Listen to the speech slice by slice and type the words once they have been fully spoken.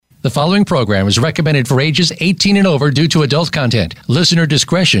The following program is recommended for ages 18 and over due to adult content. Listener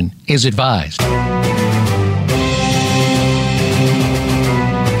discretion is advised.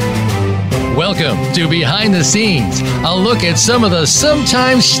 Welcome to Behind the Scenes, a look at some of the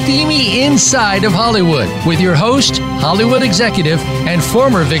sometimes steamy inside of Hollywood with your host, Hollywood executive, and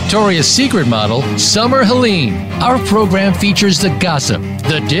former Victoria's Secret model, Summer Helene. Our program features the gossip,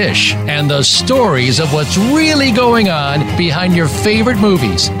 the dish, and the stories of what's really going on behind your favorite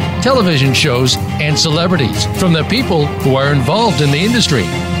movies, television shows, and celebrities from the people who are involved in the industry.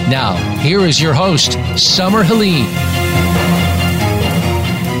 Now, here is your host, Summer Helene.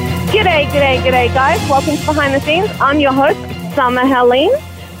 G'day, guys. Welcome to Behind the Scenes. I'm your host, Summer Helene,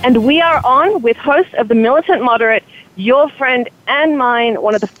 and we are on with host of The Militant Moderate, your friend and mine,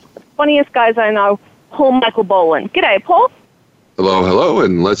 one of the funniest guys I know, Paul Michael Boland. G'day, Paul. Hello,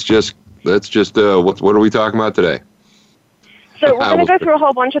 and let's just what are we talking about today? So we're going to go through a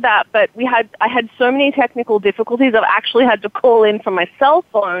whole bunch of that, but I had so many technical difficulties, I've actually had to call in from my cell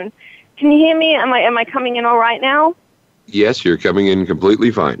phone. Can you hear me? Am I coming in all right now? Yes, you're coming in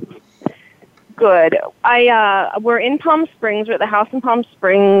completely fine. Good. We're in Palm Springs. We're at the house in Palm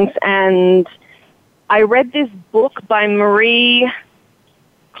Springs, and I read this book by Marie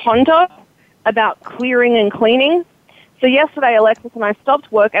Kondo about clearing and cleaning. So yesterday, Alexis and I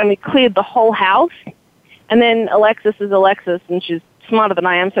stopped work, and we cleared the whole house. And then Alexis is Alexis, and she's smarter than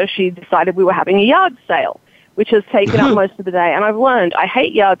I am, so she decided we were having a yard sale, which has taken up most of the day. And I've learned I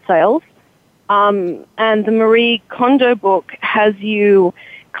hate yard sales. And the Marie Kondo book has you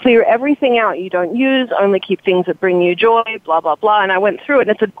clear everything out you don't use, only keep things that bring you joy, blah, blah, blah. And I went through it,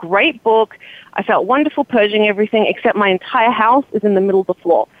 and it's a great book. I felt wonderful purging everything, except my entire house is in the middle of the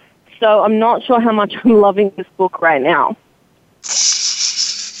floor. So I'm not sure how much I'm loving this book right now.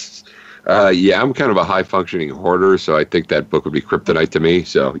 Yeah, I'm kind of a high-functioning hoarder, so I think that book would be kryptonite to me.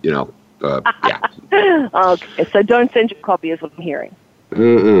 So, yeah. Okay, so don't send your copy is what I'm hearing.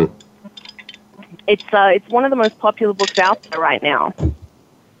 Mm-mm. It's one of the most popular books out there right now.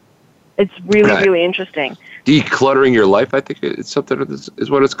 It's really interesting. Decluttering Your Life, I think it's something is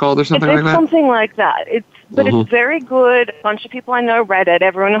what it's called, or something like that. It's something like that. It's very good. A bunch of people I know read it.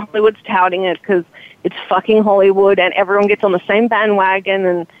 Everyone in Hollywood's touting it because it's fucking Hollywood, and everyone gets on the same bandwagon.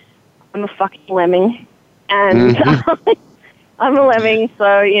 And I'm a fucking lemming, and I'm a lemming.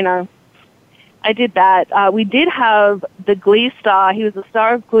 So I did that. We did have the Glee star. He was the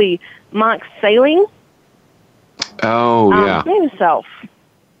star of Glee, Mark Salling. Oh yeah. Himself.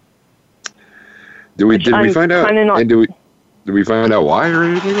 Did we find out? And did we find out why or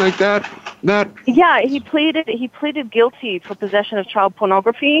anything like that? Yeah, he pleaded guilty for possession of child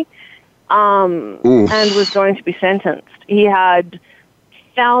pornography, and was going to be sentenced. He had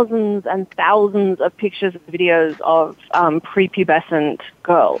thousands and thousands of pictures and videos of prepubescent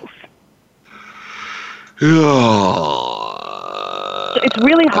girls. So it's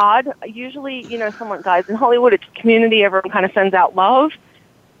really hard. Usually, someone dies in Hollywood, it's community, everyone kind of sends out love.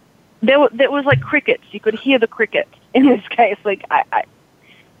 There was like crickets. You could hear the crickets in this case. Like,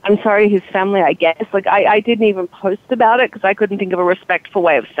 I'm sorry, his family, I guess. Like, I didn't even post about it because I couldn't think of a respectful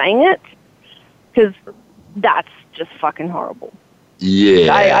way of saying it, because that's just fucking horrible.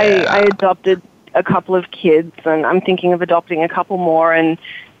 Yeah. I adopted a couple of kids, and I'm thinking of adopting a couple more, and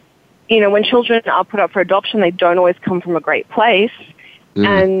when children are put up for adoption, they don't always come from a great place.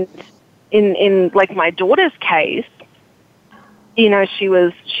 And in like my daughter's case, she'd had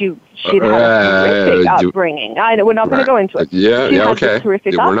a horrific upbringing. We're not going to go into it. She had okay. This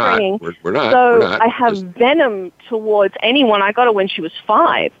horrific upbringing. We're not. So I have venom towards anyone. I got her when she was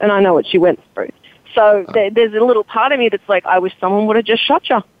 5, and I know what she went through. So there's a little part of me that's like, I wish someone would have just shot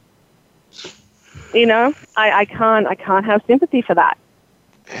you. I can't have sympathy for that.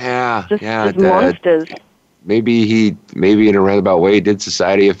 Yeah, just monsters. Maybe in a roundabout way did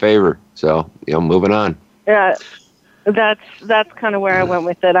society a favor. So moving on. Yeah, that's kind of where I went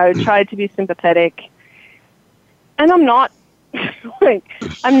with it. I tried to be sympathetic, and I'm not.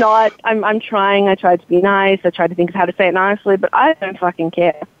 I'm not. I'm trying. I tried to be nice. I tried to think of how to say it nicely, but I don't fucking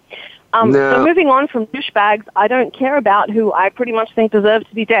care. No. So moving on from douchebags, I don't care about who I pretty much think deserves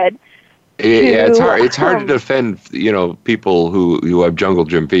to be dead. Yeah, it's hard. It's hard to defend, people who have jungle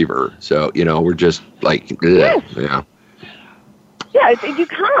gym fever. So we're just like, yes. Yeah. Yeah, you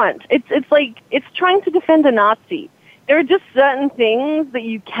can't. It's like it's trying to defend a Nazi. There are just certain things that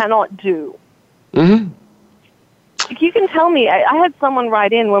you cannot do. Mm-hmm. You can tell me. I had someone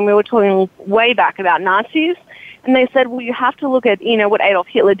write in when we were talking way back about Nazis, and they said, well, you have to look at, what Adolf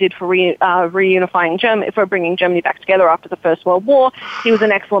Hitler did for reunifying Germany, for bringing Germany back together after the First World War. He was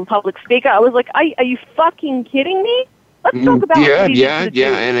an excellent public speaker. I was like, are you fucking kidding me? Let's talk about what he did to the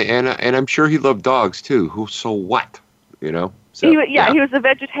Jews. and I'm sure he loved dogs too. So what? You know? So, he was a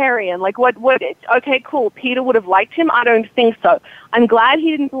vegetarian. Like, what? Okay, cool. Peter would have liked him. I don't think so. I'm glad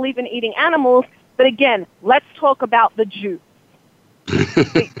he didn't believe in eating animals. But again, let's talk about the Jews.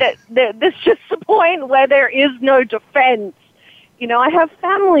 This just the point where there is no defense. You know, I have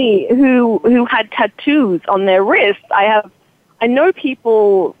family who had tattoos on their wrists. I know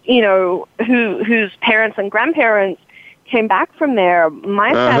people, you know, whose parents and grandparents came back from there.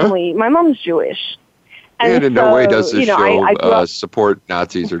 My family, my mom's Jewish. And in no way does this show support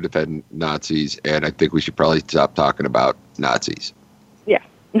Nazis or defend Nazis, and I think we should probably stop talking about Nazis. Yeah,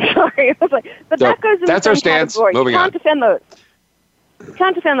 sorry. I was like, but so that goes in that's the our same stance. category. Moving on. You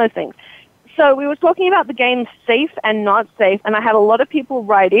can't defend those things. So we were talking about the game safe and not safe, and I had a lot of people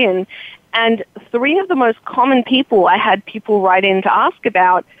write in, and 3 of the most common people I had people write in to ask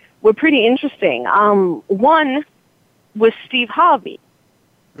about were pretty interesting. One was Steve Harvey.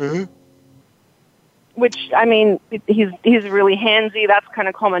 Mm-hmm. Which, I mean, he's really handsy. That's kind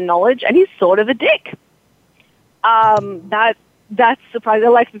of common knowledge, and he's sort of a dick. That's surprising.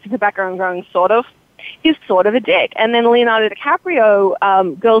 Alexis in the background going, sort of. He's sort of a dick. And then Leonardo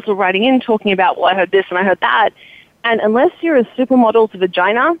DiCaprio, girls were writing in talking about, well, I heard this and I heard that. And unless you're a supermodel's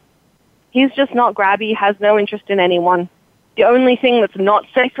vagina, he's just not grabby, has no interest in anyone. The only thing that's not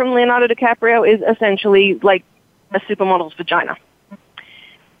safe from Leonardo DiCaprio is essentially like a supermodel's vagina.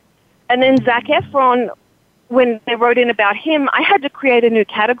 And then Zac Efron, when they wrote in about him, I had to create a new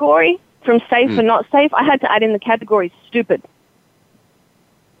category from safe and not safe. I had to add in the category stupid.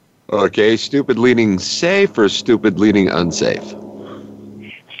 Okay, stupid leaning safe or stupid leaning unsafe?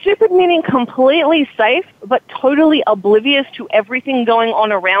 Stupid meaning completely safe, but totally oblivious to everything going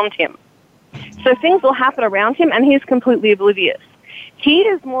on around him. So things will happen around him, and he's completely oblivious. He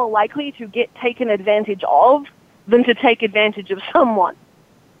is more likely to get taken advantage of than to take advantage of someone.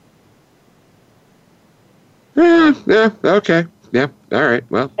 Yeah, okay. Yeah, all right,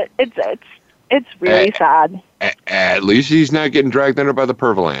 well. It's really sad. At least he's not getting dragged under by the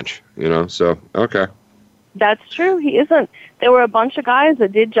pervalanche, you know, so, okay. That's true, he isn't. There were a bunch of guys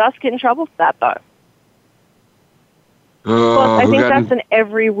that did just get in trouble for that, though. Plus, I think that's an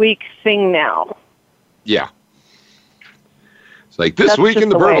every week thing now. Yeah. It's like this week in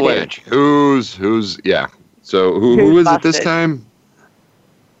the pervalanche. Who's, yeah. So who is it this time?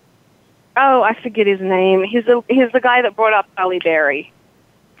 Oh, I forget his name. He's the guy that brought up Halle Berry.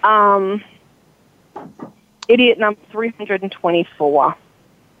 Idiot number 324.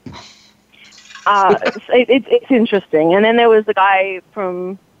 It's interesting. And then there was the guy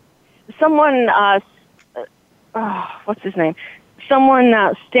from someone. What's his name?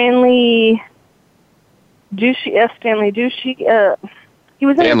 Someone Stanley Douchy. Stanley Douchy. He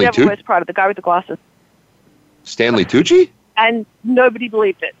was in The Devil Wears Prada. The guy with the glasses. Stanley Tucci? And nobody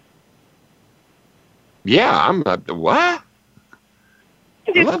believed it. Yeah, I'm not. What?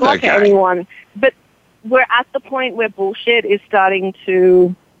 I didn't block anyone, but we're at the point where bullshit is starting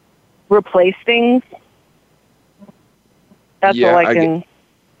to replace things. That's all I can.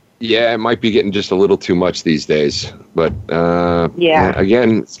 Yeah, it might be getting just a little too much these days, but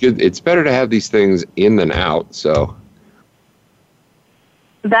again, it's good. It's better to have these things in than out. So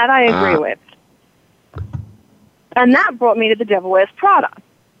that I agree with, and that brought me to The Devil Wears Prada.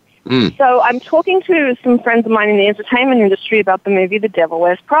 So I'm talking to some friends of mine in the entertainment industry about the movie The Devil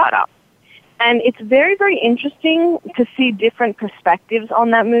Wears Prada. And it's very, very interesting to see different perspectives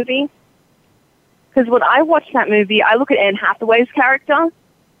on that movie. Because when I watch that movie, I look at Anne Hathaway's character,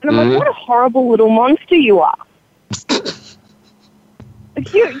 and I'm like, what a horrible little monster you are.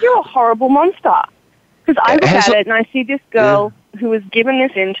 You're a horrible monster. Because I look at it and I see this girl who was given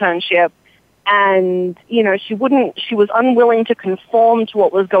this internship, and, you know, she was unwilling to conform to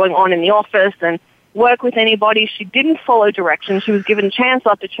what was going on in the office and work with anybody. She didn't follow directions. She was given chance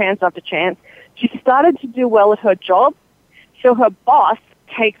after chance after chance. She started to do well at her job, so her boss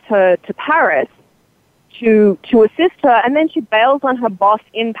takes her to Paris to assist her, and then she bails on her boss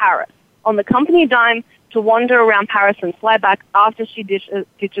in Paris on the company dime to wander around Paris and fly back after she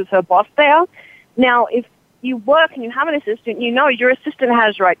ditches her boss there. Now, if you work and you have an assistant, you know your assistant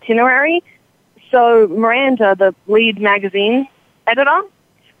has your itinerary. So Miranda, the lead magazine editor,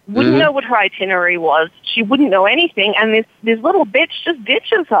 wouldn't know what her itinerary was. She wouldn't know anything, and this little bitch just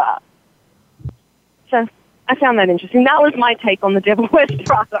ditches her. So I found that interesting. That was my take on The Devil Wears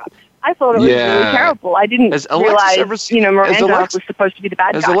Prada. I thought it was really terrible. I didn't realize, Miranda was supposed to be the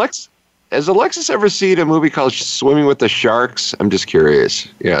bad guy. Has Alexis ever seen a movie called Swimming with the Sharks? I'm just curious.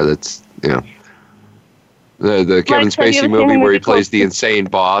 Yeah, that's, the Kevin Spacey movie where he plays the insane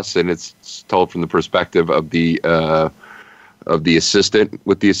boss, and it's told from the perspective of the of the assistant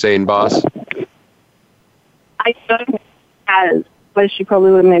with the insane boss? I don't have, but she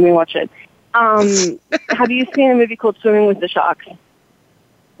probably would have made me watch it. Have you seen a movie called Swimming with the Sharks?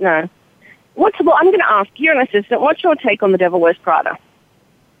 No. Well, I'm going to ask, you're an assistant. What's your take on The Devil Wears Prada?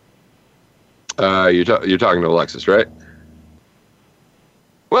 You're talking to Alexis, right?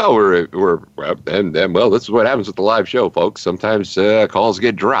 Well, well, this is what happens with the live show, folks. Sometimes calls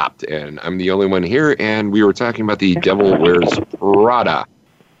get dropped, and I'm the only one here, and we were talking about The Devil Wears Prada.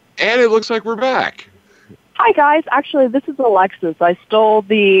 And it looks like we're back. Hi, guys. Actually, this is Alexis. I stole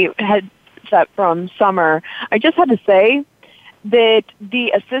the headset from Summer. I just had to say that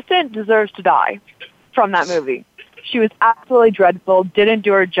the assistant deserves to die from that movie. She was absolutely dreadful, didn't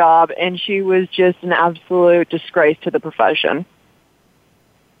do her job, and she was just an absolute disgrace to the profession.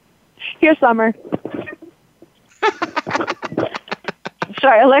 Here's Summer.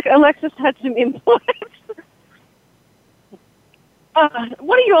 Sorry, Alexis had some input.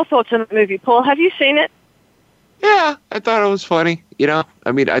 What are your thoughts on the movie, Paul? Have you seen it? Yeah, I thought it was funny. You know,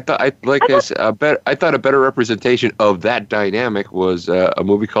 I mean, I thought a better representation of that dynamic was a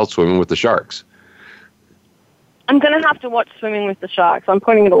movie called Swimming with the Sharks. I'm going to have to watch Swimming with the Sharks. I'm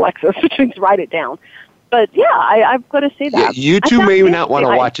pointing at Alexis, which means write it down. But yeah, I've got to see that. Yeah, you two may not want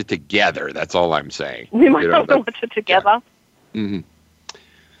to watch it together. That's all I'm saying. We might not want to watch it together. Yeah.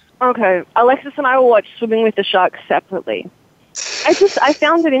 Mm-hmm. Okay, Alexis and I will watch Swimming with the Sharks separately. I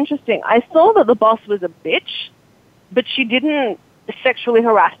found it interesting. I saw that the boss was a bitch, but she didn't sexually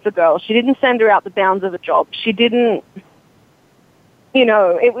harass the girl. She didn't send her out the bounds of a job. She didn't,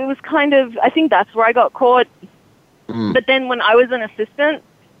 it was kind of, I think that's where I got caught. Mm. But then when I was an assistant,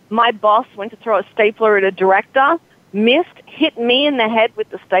 my boss went to throw a stapler at a director, missed, hit me in the head with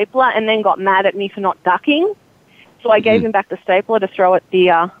the stapler, and then got mad at me for not ducking. So I gave him back the stapler to throw at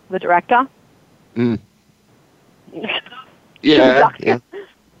the director. Mm. Yeah.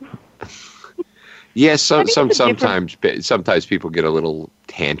 Yeah, sometimes people get a little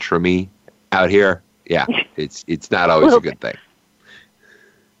tantrumy out here. Yeah, it's not always a good thing.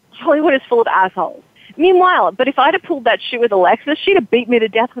 Hollywood is full of assholes. Meanwhile, but if I'd have pulled that shit with Alexis, she'd have beat me to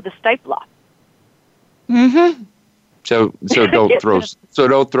death with a stapler. Mm-hmm. So don't throw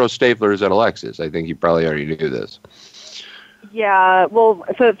staplers at Alexis. I think you probably already knew this. Yeah, well,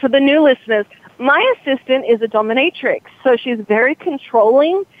 for the new listeners, my assistant is a dominatrix, so she's very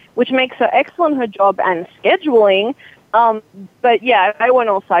controlling, which makes her excellent at her job and scheduling. But yeah, I went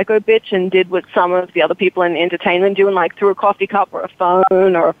all psycho bitch and did what some of the other people in entertainment do and like threw a coffee cup or a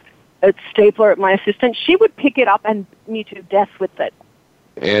phone or a stapler at my assistant. She would pick it up and beat me to death with it.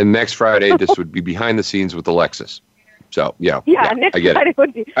 And next Friday, this would be behind the scenes with Alexis. So, next Friday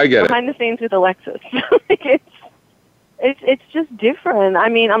would be behind the scenes with Alexis. It's just different. I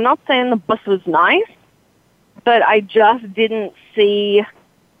mean, I'm not saying the boss was nice, but I just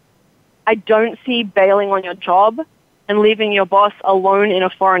I don't see bailing on your job and leaving your boss alone in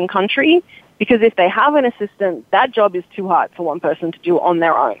a foreign country, because if they have an assistant, that job is too hard for one person to do on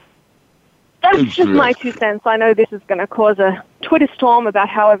their own. That's just my 2 cents. I know this is going to cause a Twitter storm about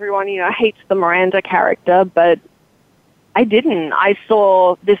how everyone, hates the Miranda character, but I didn't. I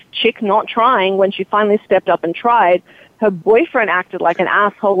saw this chick not trying when she finally stepped up and tried. Her boyfriend acted like an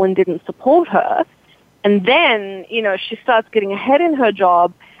asshole and didn't support her. And then, she starts getting ahead in her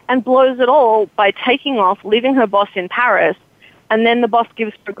job and blows it all by taking off, leaving her boss in Paris, and then the boss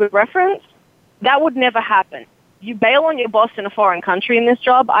gives her a good reference. That would never happen. You bail on your boss in a foreign country in this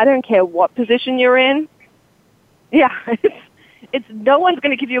job, I don't care what position you're in. Yeah, it's no one's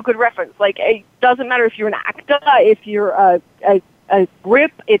going to give you a good reference. Like, it doesn't matter if you're an actor, if you're a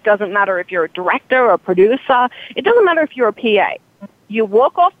grip, it doesn't matter if you're a director or a producer, it doesn't matter if you're a PA. You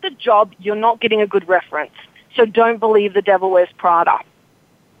walk off the job, you're not getting a good reference. So don't believe The Devil Wears Prada.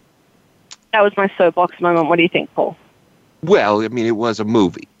 That was my soapbox moment. What do you think, Paul? Well, I mean, it was a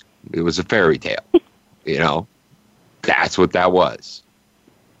movie. It was a fairy tale. That's what that was.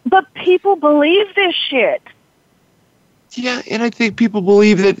 But people believe this shit. Yeah, and I think people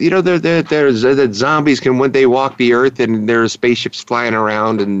believe that, that zombies can one day walk the earth and there are spaceships flying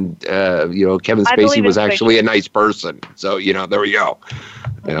around and, Kevin Spacey was actually a nice person. So, there we go.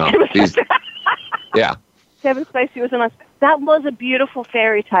 Yeah. Kevin Spacey was a nice... That was a beautiful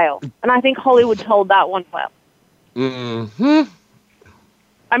fairy tale. And I think Hollywood told that one well. Mm-hmm.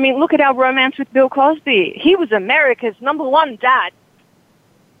 I mean, look at our romance with Bill Cosby. He was America's #1 dad.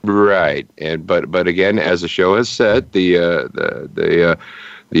 Right, but again, as the show has said, the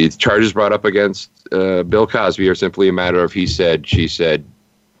charges brought up against Bill Cosby are simply a matter of he said, she said,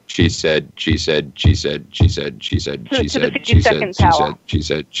 she said, she said, she said, she said, she said, she said, she said, she said, she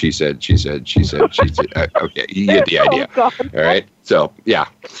said, she said, she said, she said, she said. Okay, you get the idea. All right. So yeah.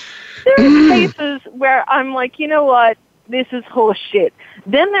 There are cases where I'm like, you know what? This is horse shit.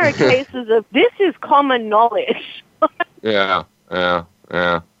 Then there are cases of this is common knowledge. Yeah. Where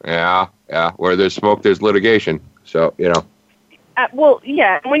there's smoke, there's litigation. So, you know. Well,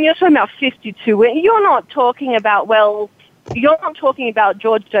 yeah, when you're talking about 52, you're not talking about,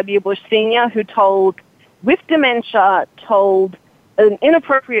 George W. Bush Sr., who with dementia, told an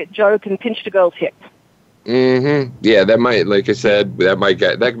inappropriate joke and pinched a girl's hip. Mm-hmm. Yeah, that might, like I said, that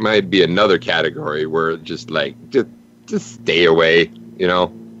might be another category where just stay away, you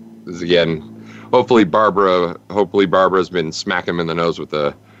know. Because again, hopefully Barbara's been smacking him in the nose with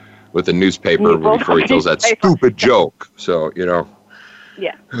a newspaper before he tells that stupid joke. So, you know.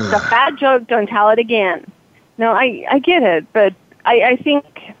 Yeah. It's a bad joke, don't tell it again. No, I get it, but I think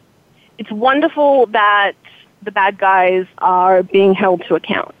it's wonderful that the bad guys are being held to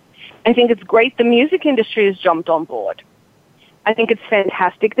account. I think it's great the music industry has jumped on board. I think it's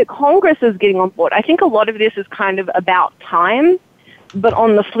fantastic that Congress is getting on board. I think a lot of this is kind of about time, but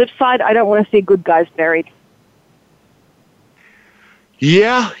on the flip side, I don't want to see good guys buried.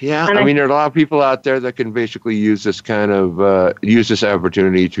 Yeah. I mean, there are a lot of people out there that can basically use this kind of use this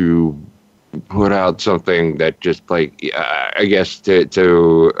opportunity to put out something that just I guess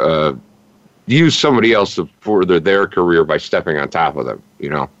to use somebody else to further their career by stepping on top of them. You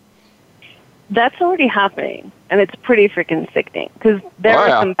know, that's already happening, and it's pretty freaking sickening because there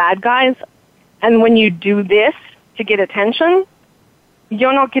are some bad guys, and when you do this to get attention,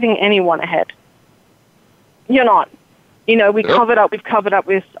 you're not getting anyone ahead. You're not. You know, we've covered up with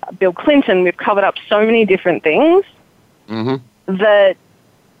Bill Clinton. We've covered up so many different things that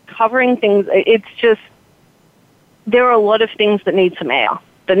covering things, it's just, there are a lot of things that need some air,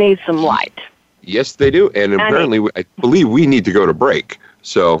 that need some light. Yes, they do. And apparently, I believe we need to go to break.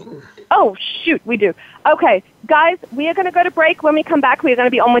 So. Oh, shoot, we do. Okay, guys, we are going to go to break. When we come back, we're going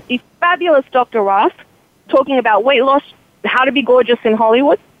to be on with the fabulous Dr. Ross, talking about weight loss, how to be gorgeous in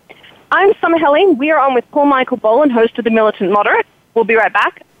Hollywood. I'm Summer Helene. We are on with Paul Michael Boland, host of The Militant Moderate. We'll be right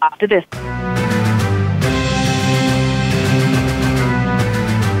back after this.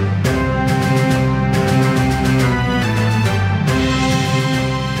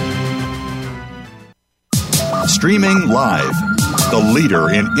 Streaming live, the leader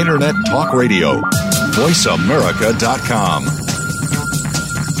in Internet talk radio, VoiceAmerica.com.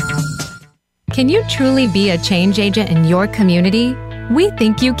 Can you truly be a change agent in your community? We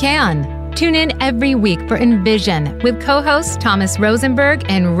think you can. Tune in every week for Envision with co-hosts Thomas Rosenberg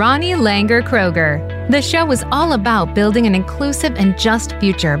and Ronnie Langer Kroger. The show is all about building an inclusive and just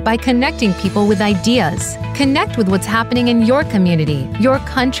future by connecting people with ideas. Connect with what's happening in your community, your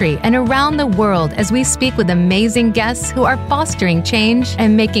country, and around the world as we speak with amazing guests who are fostering change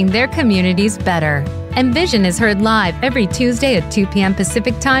and making their communities better. Envision is heard live every Tuesday at 2 p.m.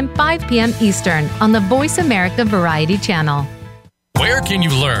 Pacific Time, 5 p.m. Eastern on the Voice America Variety Channel. Where can you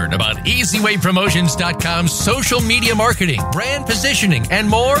learn about EasyWayPromotions.com's social media marketing, brand positioning, and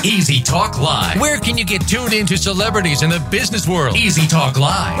more? Easy Talk Live. Where can you get tuned into celebrities in the business world? Easy Talk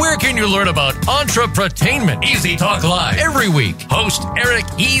Live. Where can you learn about entrepreneur-tainment? Easy Talk Live. Every week, host Eric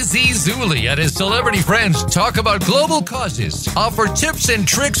E.Z. Zuli and his celebrity friends talk about global causes, offer tips and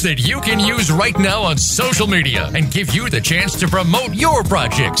tricks that you can use right now on social media, and give you the chance to promote your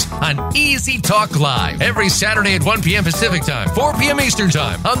projects on Easy Talk Live. Every Saturday at 1 p.m. Pacific Time, 4 p.m. Eastern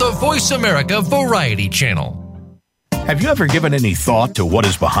Time on the Voice America Variety Channel. Have you ever given any thought to what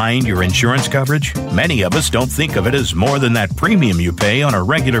is behind your insurance coverage? Many of us don't think of it as more than that premium you pay on a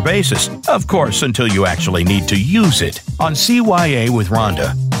regular basis. Of course, until you actually need to use it. On CYA with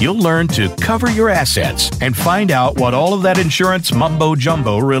Rhonda, you'll learn to cover your assets and find out what all of that insurance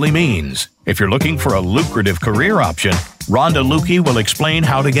mumbo-jumbo really means. If you're looking for a lucrative career option, Rhonda Lukey will explain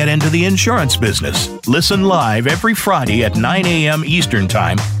how to get into the insurance business. Listen live every Friday at 9 a.m. Eastern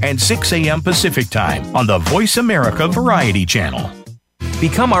Time and 6 a.m. Pacific Time on the Voice America Variety Channel.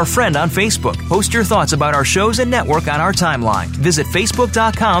 Become our friend on Facebook. Post your thoughts about our shows and network on our timeline. Visit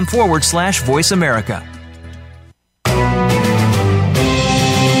Facebook.com/Voice America.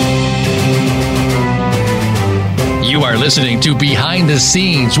 You are listening to Behind the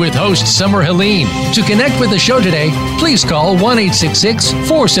Scenes with host Summer Helene. To connect with the show today, please call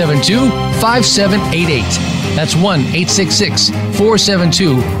 1-866-472-5788. That's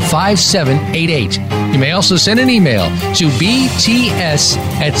 1-866-472-5788. You may also send an email to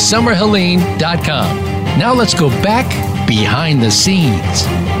bts@summerhelene.com. Now let's go back behind the scenes.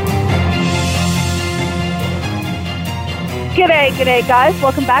 G'day, guys.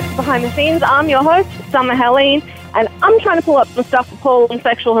 Welcome back to Behind the Scenes. I'm your host, Summer Helene, and I'm trying to pull up some stuff for Paul on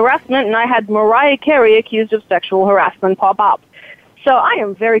sexual harassment, and I had Mariah Carey accused of sexual harassment pop up. So I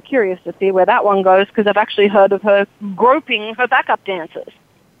am very curious to see where that one goes, because I've actually heard of her groping her backup dancers.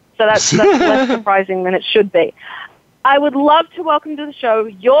 So that's less surprising than it should be. I would love to welcome to the show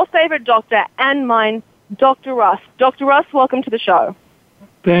your favorite doctor and mine, Dr. Russ. Dr. Russ, welcome to the show.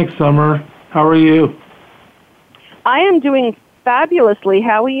 Thanks, Summer. How are you? I am doing fabulously.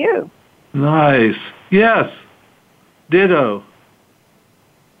 How are you? Nice. Yes. Ditto.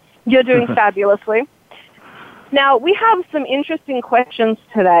 You're doing fabulously. Now, we have some interesting questions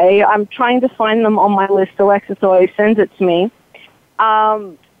today. I'm trying to find them on my list. Alexa sends it to me.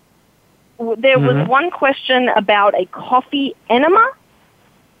 There was one question about a coffee enema.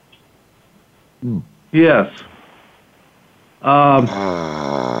 Yes.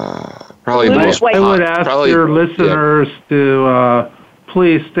 Probably the most. I would ask your listeners to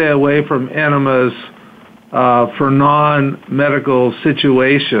please stay away from enemas for non-medical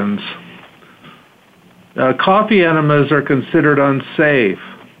situations. Coffee enemas are considered unsafe,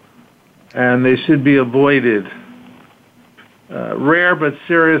 and they should be avoided. Rare but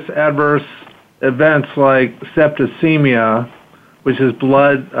serious adverse events like septicemia, which is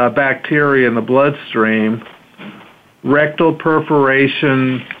blood bacteria in the bloodstream, rectal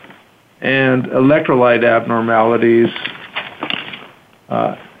perforation, and electrolyte abnormalities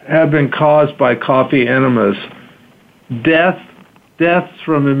have been caused by coffee enemas. Deaths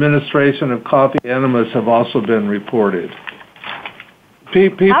from administration of coffee enemas have also been reported.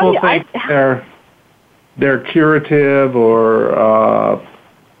 People think they're curative or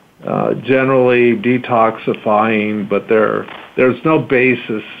generally detoxifying, but there's no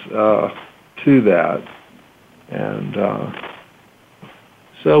basis to that. And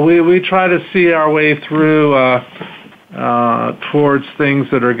so we try to see our way through towards things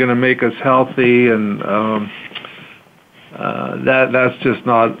that are going to make us healthy, and that's just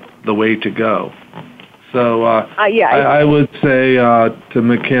not the way to go. So I would say to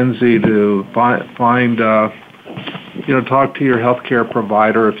Mackenzie to find talk to your healthcare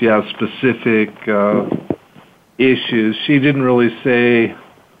provider if you have specific issues. She didn't really say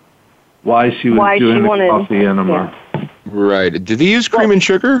why she was doing the coffee enema. Yeah. Right. Did they use cream and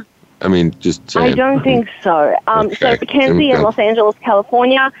sugar? I mean, just saying. I don't think so. Okay. So Mackenzie in Los Angeles,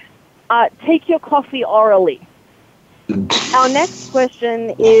 California, take your coffee orally. Our next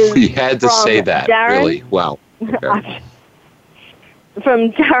question is we had to say that, Darren. Really? Wow. Okay.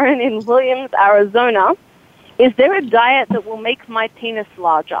 From Darren in Williams, Arizona. Is there a diet that will make my penis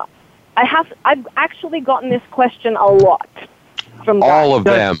larger? I've actually gotten this question a lot from all of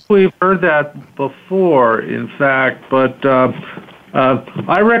them. We've heard that before, in fact, but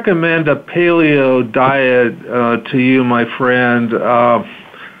I recommend a paleo diet to you, my friend.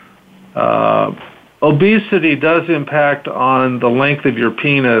 Obesity does impact on the length of your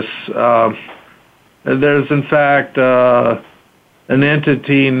penis. There's, in fact, an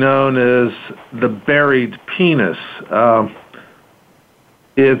entity known as the buried penis.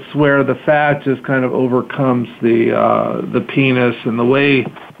 It's where the fat just kind of overcomes the penis, and the way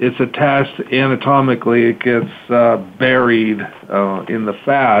it's attached anatomically, it gets buried in the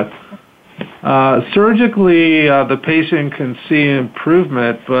fat. Surgically, the patient can see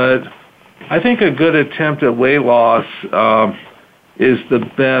improvement, but I think a good attempt at weight loss is the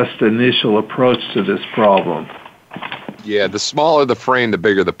best initial approach to this problem. Yeah, the smaller the frame, the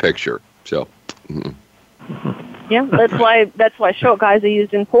bigger the picture. So. Yeah, that's why short guys are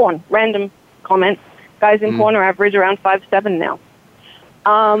used in porn. Random comment. Guys in porn are average around 5'7" now.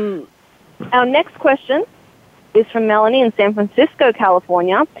 Our next question is from Melanie in San Francisco,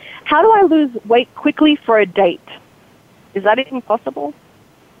 California. How do I lose weight quickly for a date? Is that even possible?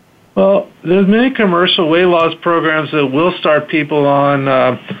 Well, there's many commercial weight loss programs that will start people on,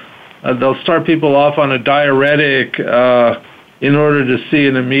 they'll start people off on a diuretic in order to see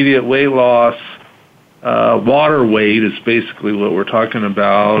an immediate weight loss. Water weight is basically what we're talking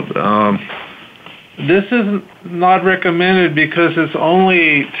about. This is not recommended because it's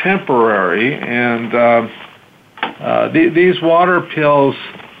only temporary, and these water pills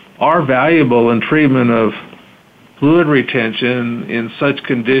are valuable in treatment of fluid retention in such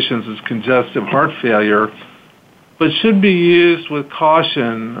conditions as congestive heart failure, but should be used with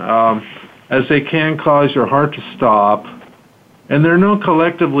caution as they can cause your heart to stop. And they're known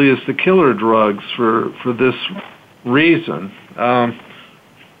collectively as the killer drugs for this reason.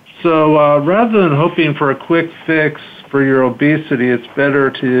 So rather than hoping for a quick fix for your obesity, it's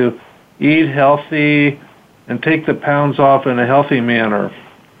better to eat healthy and take the pounds off in a healthy manner.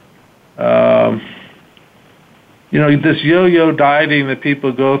 this yo-yo dieting that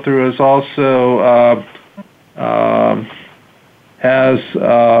people go through is also has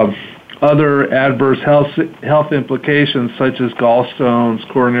other adverse health implications such as gallstones,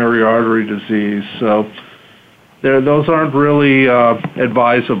 coronary artery disease. So those aren't really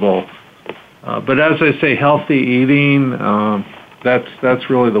advisable. But as I say, healthy eating, that's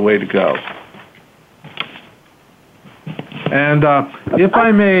really the way to go. And if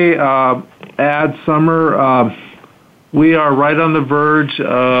I may add, Summer, we are right on the verge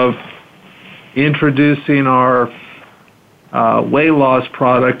of introducing our weight loss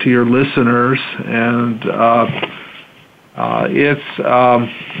product to your listeners, and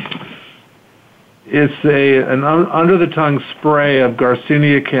it's an under-the-tongue spray of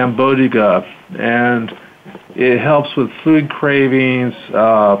Garcinia cambogica, and it helps with food cravings,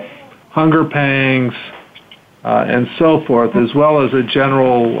 hunger pangs, and so forth, as well as a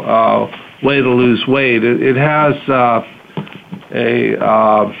general way to lose weight. It has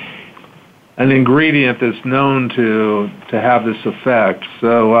an ingredient that's known to have this effect.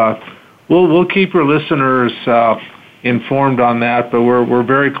 So we'll keep your listeners informed on that, but we're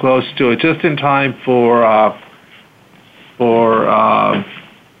very close to it, just in time for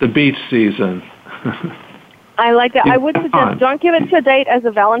the beach season. I like that. I would suggest don't give it to a date as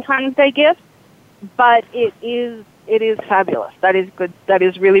a Valentine's Day gift, but it is fabulous. That is good. That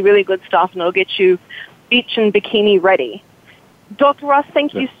is really, really good stuff, and it'll get you beach and bikini ready. Dr. Russ,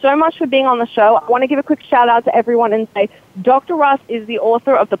 thank you so much for being on the show. I want to give a quick shout out to everyone and say Dr. Russ is the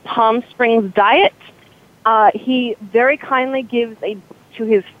author of the Palm Springs Diet. He very kindly gives to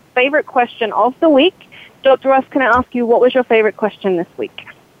his favorite question of the week. Dr. Russ, can I ask you, what was your favorite question this week?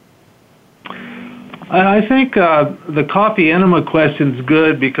 I think the coffee enema question's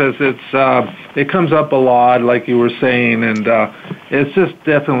good because it comes up a lot, like you were saying, and it's just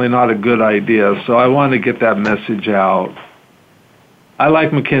definitely not a good idea. So I want to get that message out. I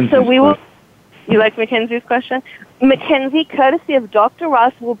like Mackenzie's question. You like Mackenzie's question? Mackenzie, courtesy of Dr.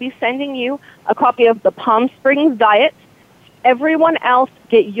 Russ, will be sending you a copy of the Palm Springs Diet. Everyone else,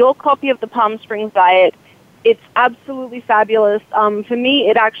 get your copy of the Palm Springs Diet. It's absolutely fabulous. For me,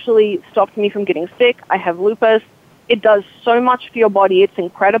 it actually stopped me from getting sick. I have lupus. It does so much for your body. It's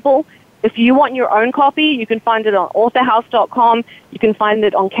incredible. If you want your own copy, you can find it on authorhouse.com. You can find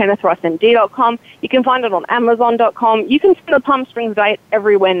it on kennethrussmd.com. You can find it on amazon.com. You can find the Palm Springs Diet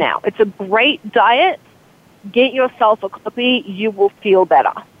everywhere now. It's a great diet. Get yourself a copy. You will feel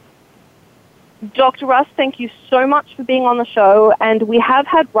better. Dr. Russ, thank you so much for being on the show. And we have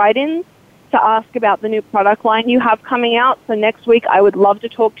had write-ins to ask about the new product line you have coming out. So next week, I would love to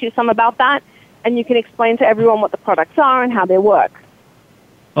talk to you some about that. And you can explain to everyone what the products are and how they work.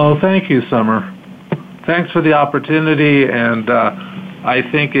 Oh, thank you, Summer. Thanks for the opportunity, and I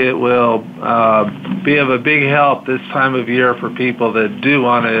think it will be of a big help this time of year for people that do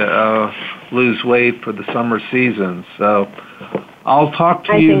want to lose weight for the summer season. So I'll talk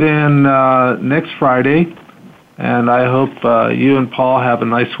to you then next Friday, and I hope you and Paul have a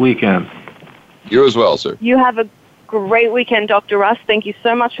nice weekend. You as well, sir. You have a great weekend, Dr. Russ. Thank you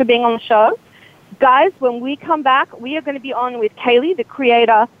so much for being on the show. Guys, when we come back, we are going to be on with Kaylee, the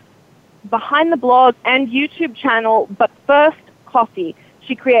creator behind the blog and YouTube channel, But First Coffee.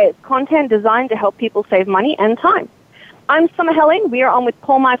 She creates content designed to help people save money and time. I'm Summer Helling. We are on with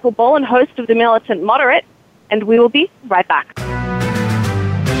Paul Michael Boland, host of The Militant Moderate, and we will be right back.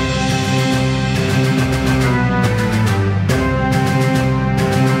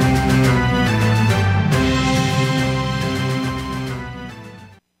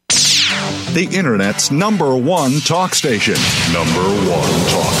 The Internet's #1 talk station. #1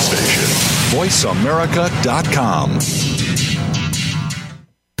 talk station. VoiceAmerica.com.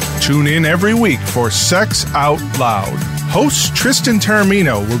 Tune in every week for Sex Out Loud. Host Tristan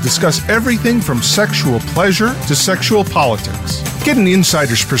Taormino will discuss everything from sexual pleasure to sexual politics. Get an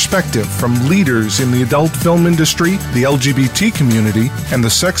insider's perspective from leaders in the adult film industry, the LGBT community, and the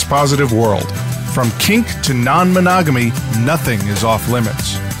sex-positive world. From kink to non-monogamy, nothing is off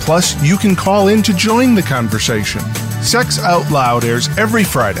limits. Plus, you can call in to join the conversation. Sex Out Loud airs every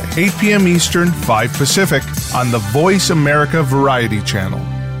Friday, 8 p.m. Eastern, 5 Pacific, on the Voice America Variety Channel.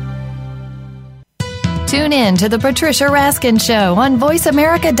 Tune in to The Patricia Raskin Show on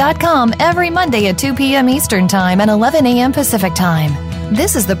VoiceAmerica.com every Monday at 2 p.m. Eastern Time and 11 a.m. Pacific Time.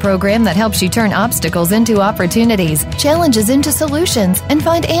 This is the program that helps you turn obstacles into opportunities, challenges into solutions, and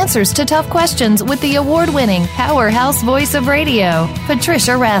find answers to tough questions with the award-winning powerhouse voice of radio,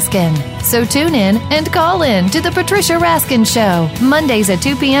 Patricia Raskin. So tune in and call in to The Patricia Raskin Show, Mondays at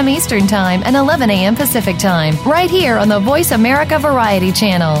 2 p.m. Eastern Time and 11 a.m. Pacific Time, right here on the Voice America Variety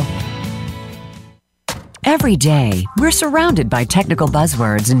Channel. Every day, we're surrounded by technical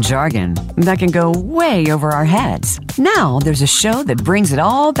buzzwords and jargon that can go way over our heads. Now, there's a show that brings it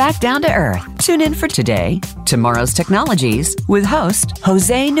all back down to earth. Tune in for Today, Tomorrow's Technologies with host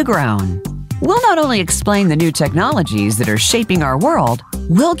Jose Negron. We'll not only explain the new technologies that are shaping our world,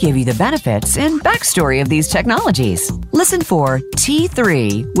 we'll give you the benefits and backstory of these technologies. Listen for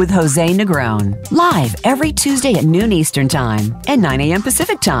T3 with Jose Negron, live every Tuesday at noon Eastern Time and 9 a.m.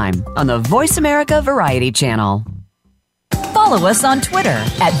 Pacific Time on the Voice America Variety Channel. Follow us on Twitter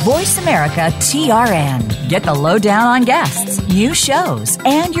at VoiceAmericaTRN. Get the lowdown on guests, new shows,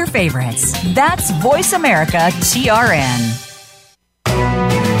 and your favorites. That's VoiceAmericaTRN.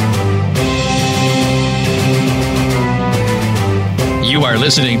 You are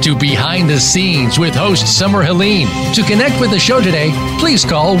listening to Behind the Scenes with host Summer Helene. To connect with the show today, please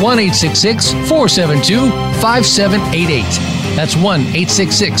call 1-866-472-5788. That's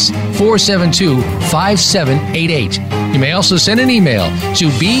 1-866-472-5788. You may also send an email to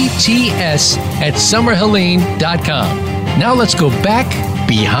bts@summerhelene.com. Now let's go back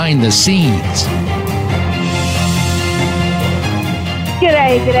behind the scenes.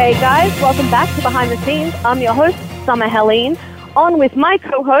 G'day guys. Welcome back to Behind the Scenes. I'm your host, Summer Helene. On with my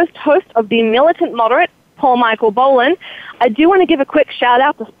host of the Militant Moderate, Paul Michael Boland. I do want to give a quick shout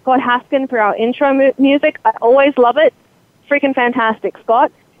out to Scott Haskin for our intro music. I always love it. Freaking fantastic,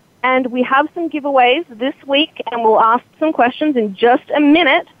 Scott. And we have some giveaways this week, and we'll ask some questions in just a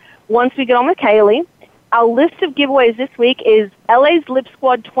minute once we get on with Kaylee. Our list of giveaways this week is LA's Lip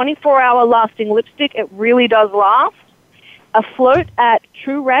Squad 24-hour lasting lipstick. It really does last. A float at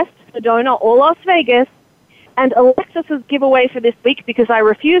True Rest, Sedona, or Las Vegas. And Alexis's giveaway for this week, because I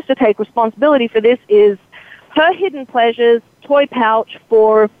refuse to take responsibility for this, is her Hidden Pleasures toy pouch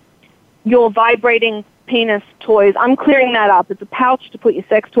for your vibrating penis toys. I'm clearing that up. It's a pouch to put your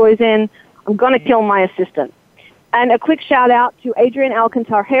sex toys in. I'm going to kill my assistant. And a quick shout out to Adrian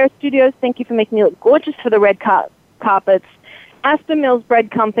Alcantar Hair Studios. Thank you for making me look gorgeous for the red carpets. Aspen Mills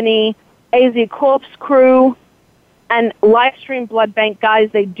Bread Company, AZ Corpse Crew, and Livestream Blood Bank. Guys,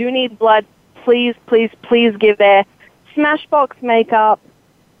 they do need blood. Please, please, please give their Smashbox makeup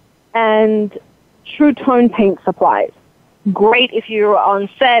and True Tone paint supplies. Great if you're on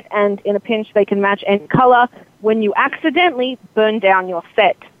set and in a pinch they can match any color when you accidentally burn down your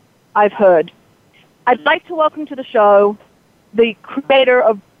set, I've heard. I'd like to welcome to the show the creator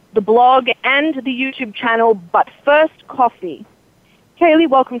of the blog and the YouTube channel, But First Coffee. Kaylee,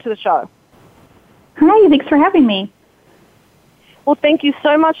 welcome to the show. Hi, thanks for having me. Well, thank you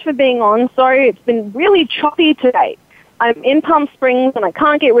so much for being on. Sorry, it's been really choppy today. I'm in Palm Springs and I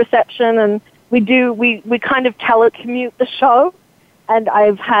can't get reception, and we kind of telecommute the show, and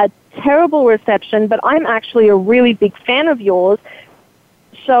I've had terrible reception, but I'm actually a really big fan of yours.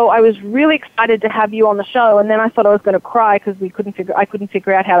 So I was really excited to have you on the show, and then I thought I was going to cry because I couldn't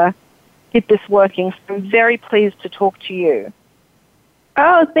figure out how to get this working. So I'm very pleased to talk to you.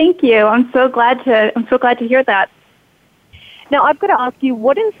 Oh, thank you. I'm so glad to hear that. Now, I've got to ask you,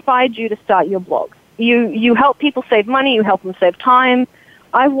 what inspired you to start your blog? You help people save money, you help them save time.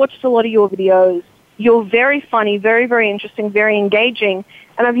 I've watched a lot of your videos. You're very funny, very, very interesting, very engaging,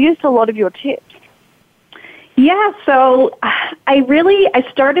 and I've used a lot of your tips. Yeah, so I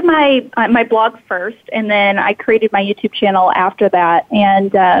started my blog first, and then I created my YouTube channel after that.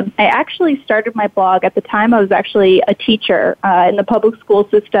 And I actually started my blog at the time I was actually a teacher in the public school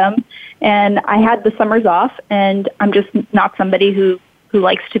system, and I had the summers off, and I'm just not somebody who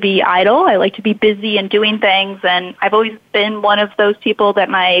likes to be idle. I like to be busy and doing things, and I've always been one of those people that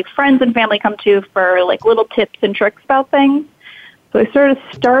my friends and family come to for like little tips and tricks about things. So I sort of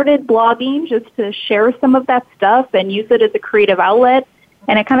started blogging just to share some of that stuff and use it as a creative outlet.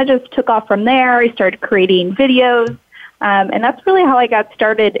 And it kind of just took off from there. I started creating videos. And that's really how I got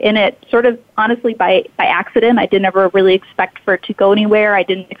started in it, sort of honestly by accident. I didn't ever really expect for it to go anywhere. I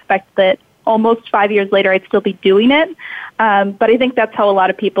didn't expect that almost 5 years later I'd still be doing it. But I think that's how a lot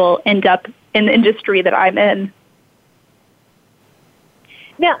of people end up in the industry that I'm in.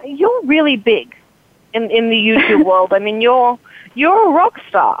 Now, you're really big in the YouTube world. I mean, you're a rock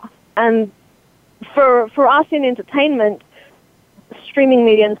star, and for us in entertainment, streaming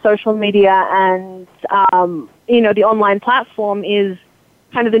media and social media and the online platform is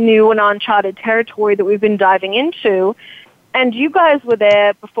kind of the new and uncharted territory that we've been diving into. And you guys were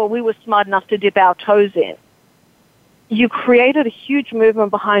there before we were smart enough to dip our toes in. You created a huge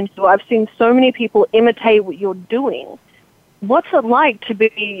movement behind you. I've seen so many people imitate what you're doing. What's it like to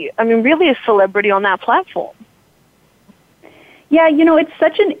be, really a celebrity on that platform? Yeah, it's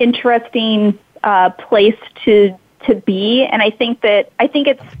such an interesting place to to be. And I think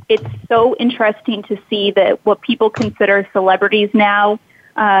it's so interesting to see that what people consider celebrities now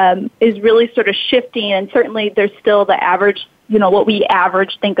is really sort of shifting. And certainly there's still the average, what we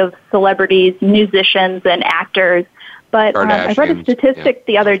average think of celebrities, musicians, and actors. But I read a statistic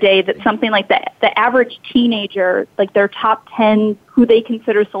the other day that something like the average teenager, like their top 10 who they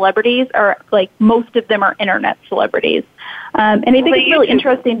consider celebrities are like most of them are internet celebrities. And I think it's really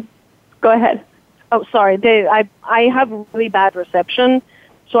interesting. Go ahead. Oh, sorry. I have really bad reception,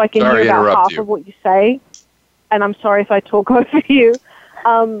 so I can hear about half of what you say. And I'm sorry if I talk over you.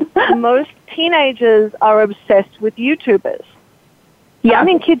 Most teenagers are obsessed with YouTubers. Yeah. I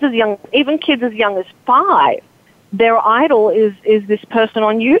mean, kids as young as 5, their idol is this person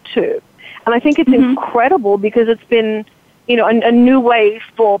on YouTube. And I think it's incredible because it's been, a new way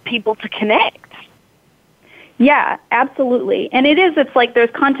for people to connect. Yeah, absolutely. And it's like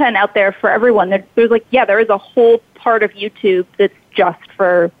there's content out there for everyone. There is a whole part of YouTube that's just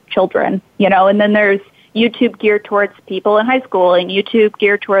for children, and then there's YouTube geared towards people in high school and YouTube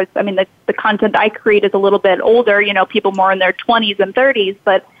geared towards, the content I create is a little bit older, people more in their 20s and 30s,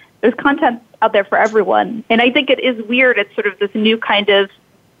 but there's content out there for everyone. And I think it is weird. It's sort of this new kind of,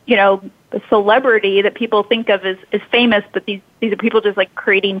 celebrity that people think of as famous, but these are people just like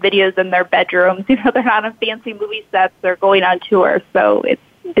creating videos in their bedrooms. They're not on fancy movie sets. They're going on tour. So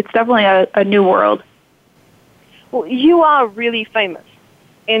it's definitely a new world. Well, you are really famous.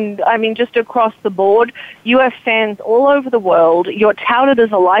 And just across the board, you have fans all over the world. You're touted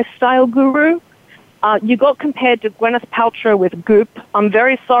as a lifestyle guru. You got compared to Gwyneth Paltrow with Goop. I'm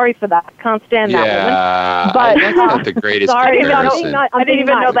very sorry for that. Can't stand that woman. But that's not the greatest comparison. I didn't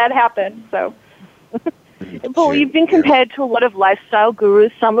even know that happened. So, well, you've been compared to a lot of lifestyle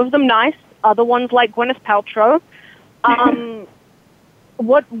gurus. Some of them nice, other ones like Gwyneth Paltrow.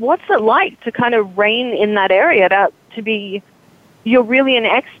 What's it like to kind of reign in that area? To be, you're really an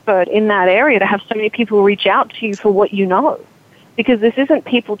expert in that area. To have so many people reach out to you for what you know. Because this isn't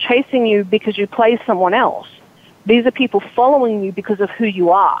people chasing you because you play someone else. These are people following you because of who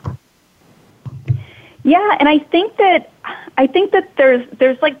you are. Yeah, and I think that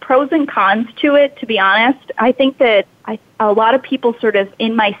there's like pros and cons to it, to be honest. I think that a lot of people sort of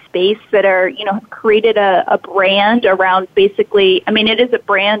in my space that are, have created a brand around basically, it is a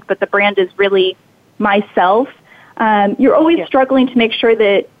brand, but the brand is really myself. You're always struggling to make sure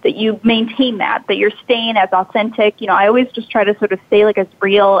that you maintain that you're staying as authentic. I always just try to sort of stay like as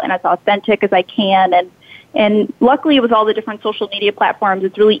real and as authentic as I can. And luckily with all the different social media platforms,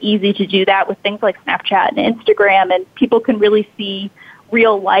 it's really easy to do that with things like Snapchat and Instagram, and people can really see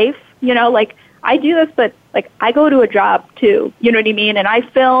real life. Like I do this, but like I go to a job too, you know what I mean? And I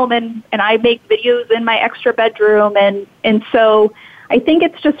film and I make videos in my extra bedroom. And so I think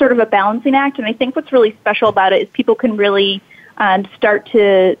it's just sort of a balancing act, and I think what's really special about it is people can really start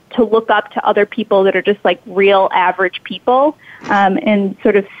to look up to other people that are just like real average people, and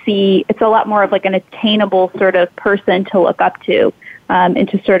sort of see it's a lot more of like an attainable sort of person to look up to, and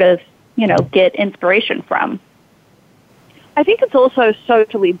to sort of, get inspiration from. I think it's also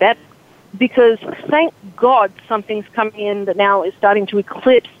socially better because thank God something's coming in that now is starting to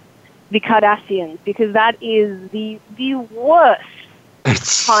eclipse the Kardashians, because that is the worst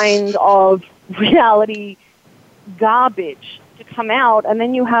kind of reality garbage to come out. And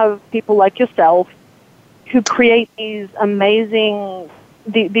then you have people like yourself who create these amazing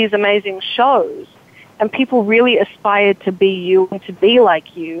shows, and people really aspire to be you and to be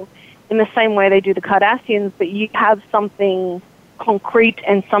like you in the same way they do the Kardashians, but you have something concrete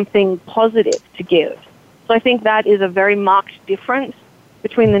and something positive to give. So I think that is a very marked difference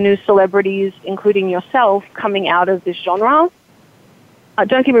between the new celebrities, including yourself, coming out of this genre.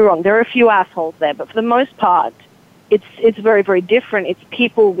 Don't get me wrong, there are a few assholes there, but for the most part, it's very, very different. It's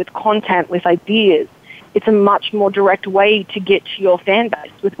people with content, with ideas. It's a much more direct way to get to your fan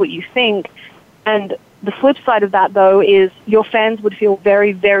base with what you think. And the flip side of that, though, is your fans would feel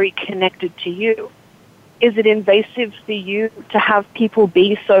very, very connected to you. Is it invasive for you to have people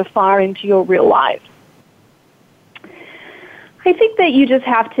be so far into your real life? I think that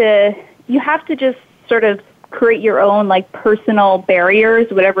you have to just sort of create your own like personal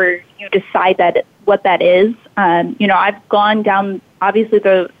barriers, whatever you decide what that is. I've gone down obviously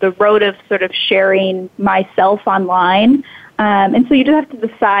the road of sort of sharing myself online, and so you just have to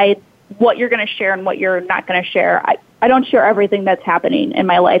decide what you're going to share and what you're not going to share. I don't share everything that's happening in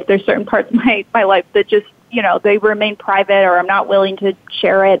my life. There's certain parts of my life that just they remain private, or I'm not willing to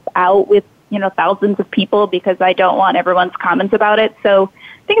share it out with thousands of people because I don't want everyone's comments about it. So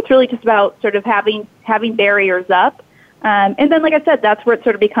I think it's really just about sort of having barriers up, And then, like I said, that's where it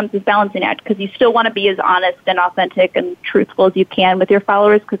sort of becomes this balancing act, because you still want to be as honest and authentic and truthful as you can with your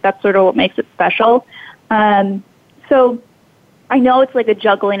followers, because that's sort of what makes it special. So I know it's like a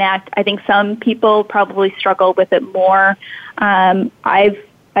juggling act. I think some people probably struggle with it more. I've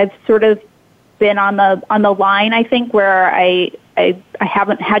sort of been on the line, I think, where I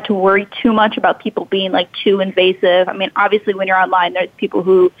haven't had to worry too much about people being like too invasive. I mean, obviously when you're online, there's people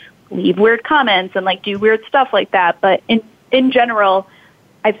who leave weird comments and like do weird stuff like that. But in general,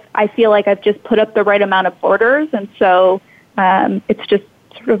 I feel like I've just put up the right amount of borders, and so it's just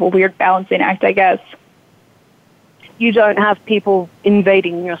sort of a weird balancing act, I guess. You don't have people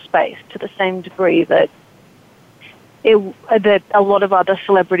invading your space to the same degree that that a lot of other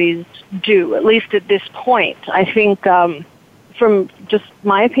celebrities do, at least at this point. I think from just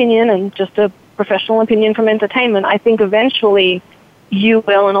my opinion and just a professional opinion from entertainment, I think eventually you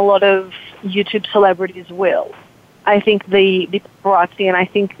will and a lot of YouTube celebrities will. I think the paparazzi and I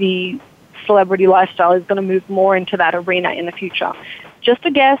think the celebrity lifestyle is going to move more into that arena in the future. Just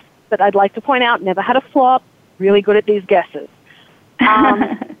a guess, but I'd like to point out, never had a flop. Really good at these guesses.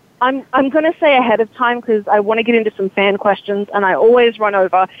 I'm going to say ahead of time because I want to get into some fan questions and I always run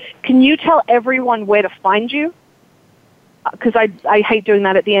over. Can you tell everyone where to find you? Because I hate doing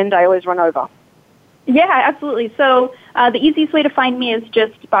that at the end. I always run over. Yeah, absolutely. So the easiest way to find me is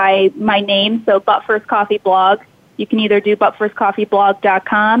just by my name, so But First Coffee Blog. You can either do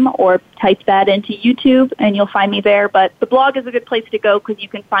butfirstcoffeeblog.com or type that into YouTube, and you'll find me there. But the blog is a good place to go because you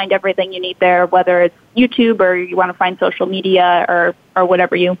can find everything you need there, whether it's YouTube or you want to find social media or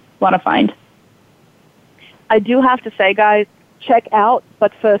whatever you want to find. I do have to say, guys, check out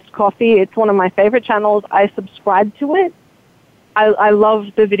But First Coffee. It's one of my favorite channels. I subscribe to it. I love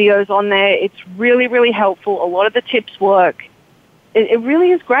the videos on there. It's really, really helpful. A lot of the tips work. It really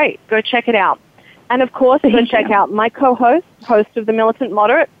is great. Go check it out. And, of course, go check out my co-host, host of The Militant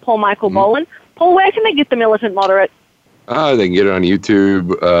Moderate, Paul Michael Boland. Paul, where can they get The Militant Moderate? They can get it on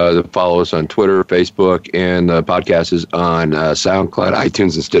YouTube. Follow us on Twitter, Facebook, and the podcast is on SoundCloud,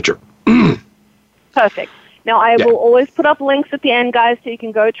 iTunes, and Stitcher. Perfect. Now, I will always put up links at the end, guys, so you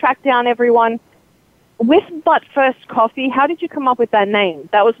can go track down everyone. With But First Coffee, how did you come up with that name?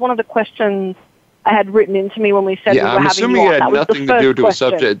 That was one of the questions I had written into me when we said we were having you on. I'm assuming it had nothing to do to a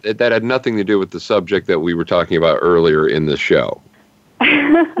subject that had nothing to do with the subject that we were talking about earlier in the show.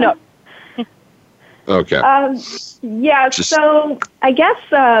 No. Okay. So I guess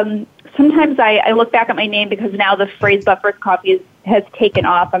sometimes I look back at my name because now the phrase But First Coffee has taken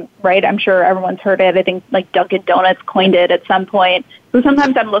off, right? I'm sure everyone's heard it. I think like Dunkin' Donuts coined it at some point. So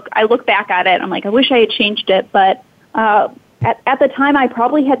sometimes I look back at it and I'm like, I wish I had changed it, but at the time, I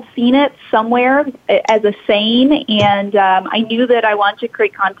probably had seen it somewhere as a saying, and I knew that I wanted to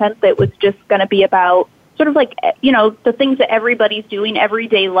create content that was just going to be about sort of like, the things that everybody's doing,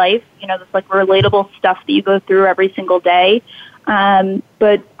 everyday life, this like relatable stuff that you go through every single day.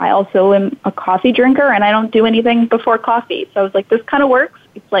 But I also am a coffee drinker, and I don't do anything before coffee. So I was like, this kind of works.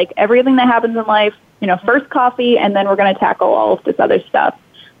 It's like everything that happens in life, first coffee, and then we're going to tackle all of this other stuff.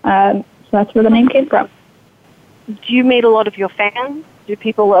 So that's where the name came from. Do you meet a lot of your fans? Do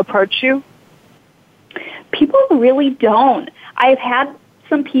people approach you? People really don't. I've had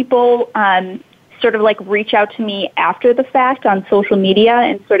some people sort of like reach out to me after the fact on social media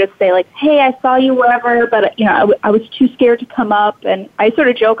and sort of say like, hey, I saw you wherever, but I was too scared to come up. And I sort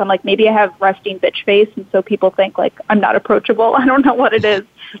of joke, I'm like, maybe I have resting bitch face, and so people think like I'm not approachable. I don't know what it is,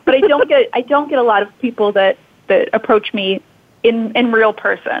 but I don't get a lot of people that approach me in real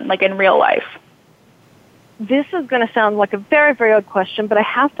person, like in real life. This is going to sound like a very, very odd question, but I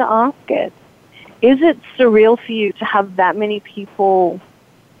have to ask it. Is it surreal for you to have that many people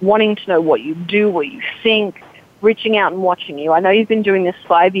wanting to know what you do, what you think, reaching out and watching you? I know you've been doing this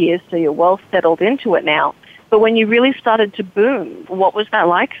 5 years, so you're well settled into it now. But when you really started to boom, what was that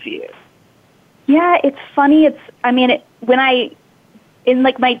like for you? Yeah, it's funny. In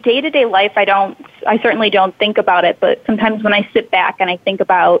like my day-to-day life, I certainly don't think about it, but sometimes when I sit back and I think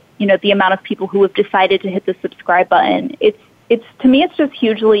about, the amount of people who have decided to hit the subscribe button, it's to me, it's just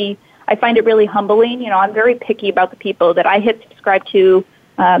hugely, I find it really humbling. I'm very picky about the people that I hit subscribe to.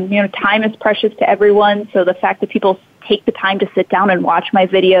 Time is precious to everyone, so the fact that people take the time to sit down and watch my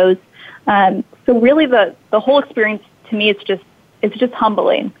videos. So really the whole experience to me, it's just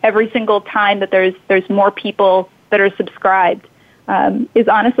humbling. Every single time that there's more people that are subscribed. Is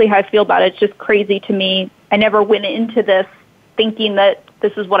honestly how I feel about it. It's just crazy to me. I never went into this thinking that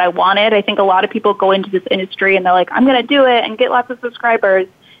this is what I wanted. I think a lot of people go into this industry and they're like, I'm going to do it and get lots of subscribers.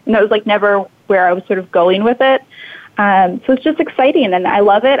 And that was like never where I was sort of going with it. So it's just exciting, and I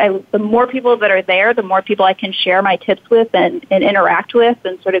love it. The more people that are there, the more people I can share my tips with and interact with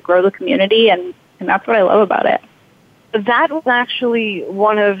and sort of grow the community, and that's what I love about it. That was actually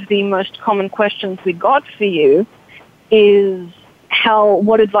one of the most common questions we got for you is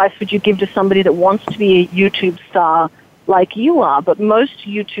what advice would you give to somebody that wants to be a YouTube star like you are? But most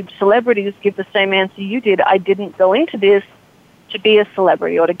YouTube celebrities give the same answer you did. I didn't go into this to be a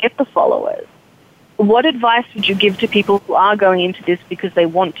celebrity or to get the followers. What advice would you give to people who are going into this because they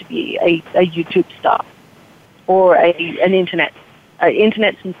want to be a YouTube star or an internet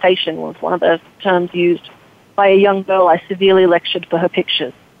sensation was one of the terms used by a young girl I severely lectured for her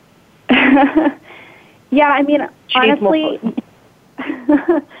pictures. Yeah, I mean, honestly,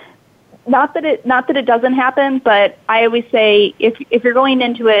 not that it doesn't happen, but I always say if you're going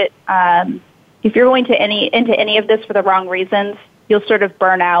into it, if you're going into any of this for the wrong reasons, you'll sort of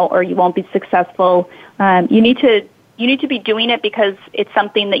burn out or you won't be successful. You need to be doing it because it's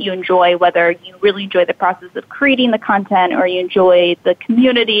something that you enjoy, whether you really enjoy the process of creating the content or you enjoy the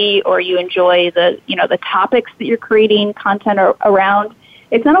community or you enjoy the topics that you're creating content around.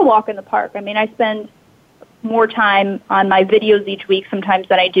 It's not a walk in the park. I mean, I spend more time on my videos each week sometimes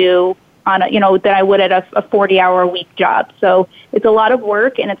than I do on than I would at a 40-hour a week job. So it's a lot of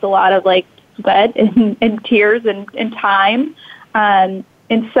work and it's a lot of like sweat and tears and time.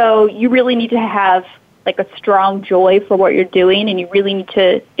 And so you really need to have like a strong joy for what you're doing, and you really need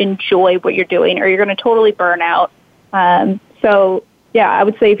to enjoy what you're doing, or you're going to totally burn out. So yeah, I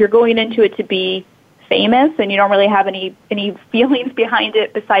would say if you're going into it to be famous and you don't really have any feelings behind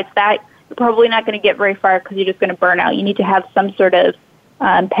it besides that, you're probably not going to get very far because you're just going to burn out. You need to have some sort of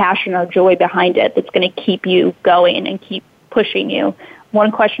passion or joy behind it that's going to keep you going and keep pushing you.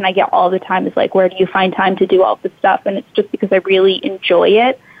 One question I get all the time is like, where do you find time to do all this stuff? And it's just because I really enjoy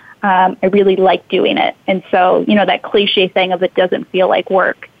it. I really like doing it. And so, that cliche thing of it doesn't feel like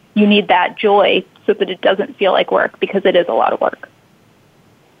work. You need that joy so that it doesn't feel like work because it is a lot of work.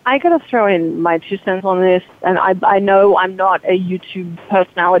 I got to throw in my 2 cents on this, and I know I'm not a YouTube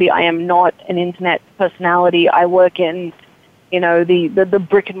personality. I am not an internet personality. I work in, the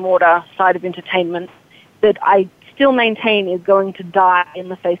brick and mortar side of entertainment that I still maintain is going to die in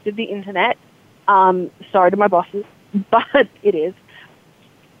the face of the internet. Sorry to my bosses, but it is.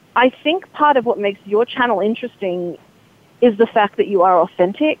 I think part of what makes your channel interesting is the fact that you are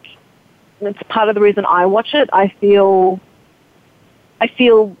authentic. And it's part of the reason I watch it. I feel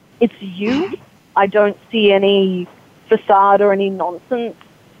it's you. I don't see any facade or any nonsense.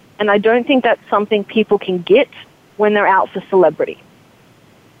 And I don't think that's something people can get when they're out for celebrity.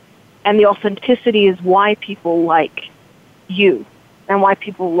 And the authenticity is why people like you and why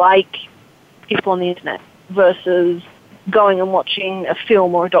people like people on the internet versus going and watching a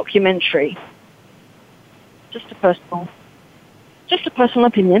film or a documentary. Just a personal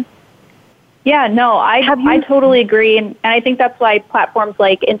opinion. Yeah, no, I totally agree, and I think that's why platforms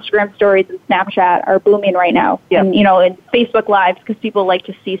like Instagram Stories and Snapchat are booming right now. Yeah. And and Facebook Lives, because people like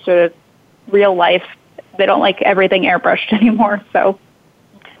to see sort of real life. They don't like everything airbrushed anymore. So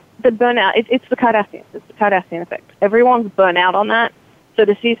the burnout, it's the Kardashians. It's the Kardashian effect. Everyone's burnt out on that. So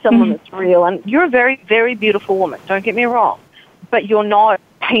to see someone that's real, and you're a very, very beautiful woman, don't get me wrong, but you're not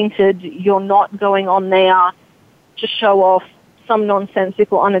painted, you're not going on there to show off some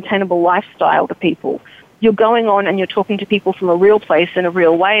nonsensical, unattainable lifestyle to people. You're going on and you're talking to people from a real place in a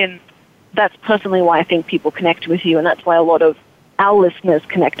real way, and that's personally why I think people connect with you, and that's why a lot of our listeners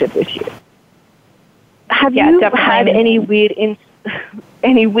connected with you. Have you had any weird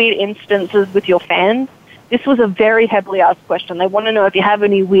instances with your fans? This was a very heavily asked question. They want to know if you have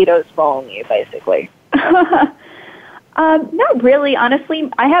any weirdos following you, basically. Not really,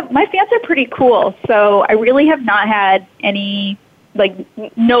 honestly. My fans are pretty cool, so I really have not had any,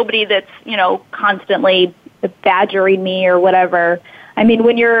 nobody that's, constantly badgering me or whatever. I mean,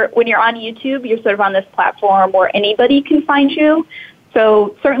 when you're on YouTube, you're sort of on this platform where anybody can find you.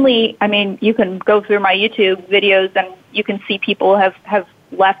 So certainly, I mean, you can go through my YouTube videos and you can see people have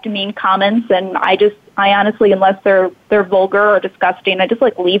left mean comments, and I honestly, unless they're vulgar or disgusting, I just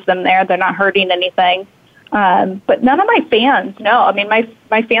leave them there. They're not hurting anything. But none of my fans, no. I mean,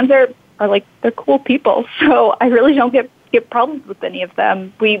 my fans are they're cool people, so I really don't get problems with any of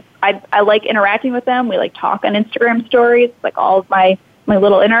them. I like interacting with them. We talk on Instagram Stories, all of my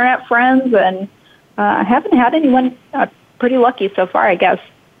little internet friends, and I haven't had anyone. Pretty lucky so far, I guess.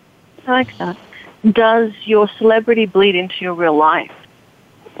 I like that. Does your celebrity bleed into your real life?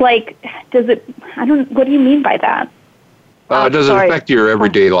 Does it? What do you mean by that? Does it affect your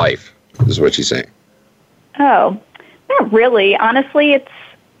everyday life? Is what she's saying. Oh, not really. Honestly,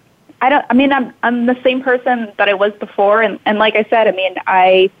 I'm the same person that I was before. And like I said, I mean,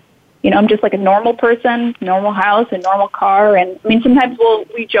 I'm just like a normal person, normal house, a normal car. And I mean, sometimes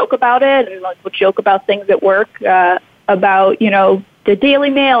we joke about it, and like we'll joke about things at work, about, the Daily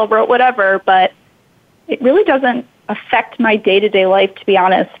Mail wrote whatever, but it really doesn't affect my day-to-day life, to be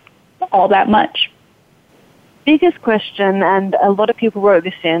honest, all that much. Biggest question, and a lot of people wrote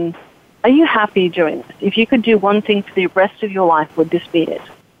this in, are you happy doing this? If you could do one thing for the rest of your life, would this be it?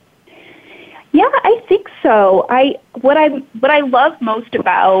 Yeah, I think so. What I love most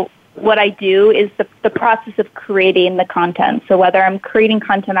about what I do is the process of creating the content. So whether I'm creating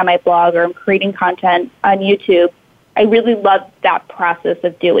content on my blog or I'm creating content on YouTube, I really love that process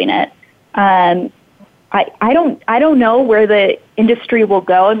of doing it. I don't know where the industry will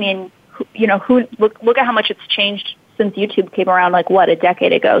go. I mean, look at how much it's changed since YouTube came around, a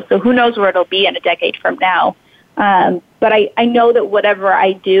decade ago. So who knows where it'll be in a decade from now. But I know that whatever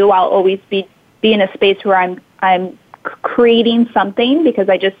I do, I'll always be in a space where I'm creating something, because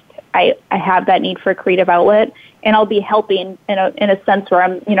I have that need for a creative outlet, and I'll be helping in a sense where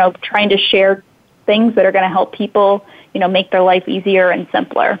I'm, trying to share things that are going to help people, make their life easier and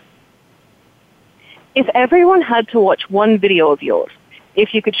simpler. If everyone had to watch one video of yours,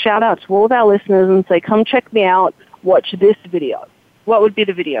 if you could shout out to all of our listeners and say, come check me out, watch this video, what would be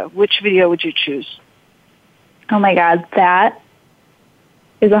the video? Which video would you choose? Oh my God, that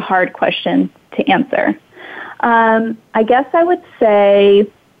is a hard question to answer. I guess I would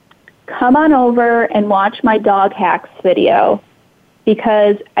say, come on over and watch my dog hacks video,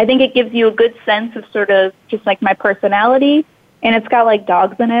 because I think it gives you a good sense of sort of just like my personality, and it's got like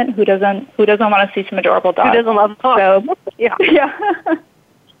dogs in it. Who doesn't want to see some adorable dogs? Who doesn't love dogs? So, yeah.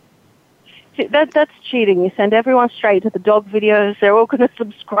 That's cheating. You send everyone straight to the dog videos. They're all going to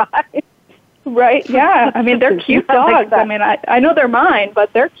subscribe. Right, yeah. I mean, they're cute dogs. I mean, I know they're mine,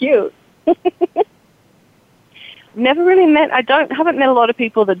 but they're cute. Never really haven't met a lot of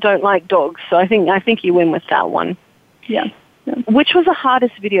people that don't like dogs, so I think you win with that one. Yeah. Which was the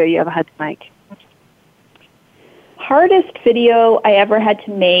hardest video you ever had to make? Hardest video I ever had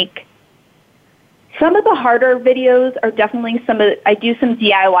to make. Some of the harder videos are definitely I do some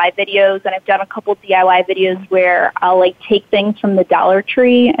DIY videos, and I've done a couple DIY videos where I'll take things from the Dollar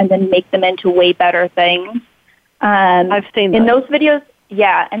Tree and then make them into way better things. I've seen in those videos.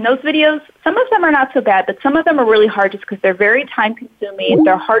 Yeah, and those videos, some of them are not so bad, but some of them are really hard just because they're very time-consuming.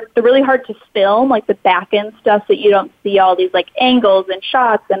 They're really hard to film, like the back-end stuff that you don't see all these angles and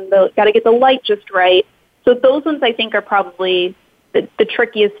shots, and got to get the light just right. So those ones I think are probably the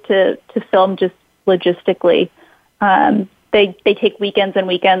trickiest to film just logistically. They take weekends and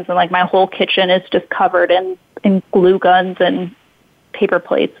weekends, and my whole kitchen is just covered in glue guns and paper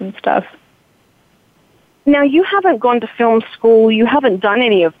plates and stuff. Now, you haven't gone to film school. You haven't done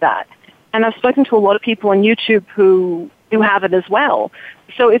any of that. And I've spoken to a lot of people on YouTube who have it as well.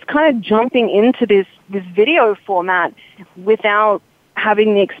 So it's kind of jumping into this video format without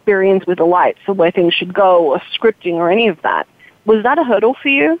having the experience with the lights or where things should go or scripting or any of that. Was that a hurdle for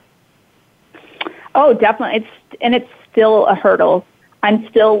you? Oh, definitely. It's still a hurdle. I'm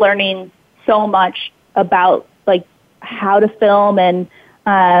still learning so much about how to film, and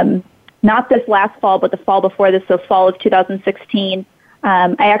not this last fall, but the fall before this, so fall of 2016.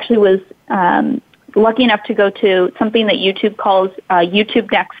 I actually was lucky enough to go to something that YouTube calls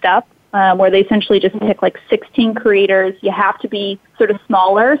YouTube Next Up, where they essentially just pick 16 creators. You have to be sort of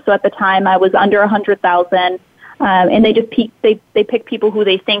smaller. So at the time, I was under 100,000. And they just pick people who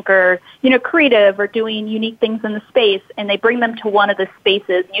they think are, creative or doing unique things in the space, and they bring them to one of the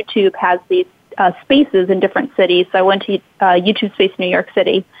spaces. YouTube has these spaces in different cities. So I went to YouTube Space New York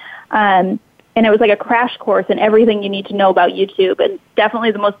City. And it was like a crash course in everything you need to know about YouTube. And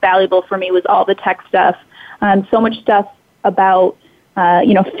definitely the most valuable for me was all the tech stuff. So much stuff about,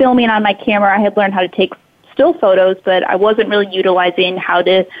 filming on my camera. I had learned how to take still photos, but I wasn't really utilizing how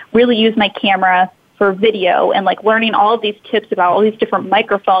to really use my camera for video, and learning all of these tips about all these different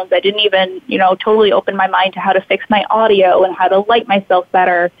microphones. I didn't even, totally open my mind to how to fix my audio and how to light myself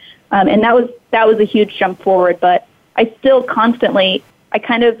better. And that was a huge jump forward, but I still constantly,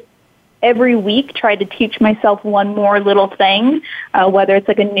 every week try to teach myself one more little thing, whether it's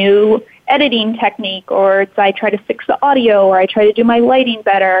a new editing technique, or I try to fix the audio, or I try to do my lighting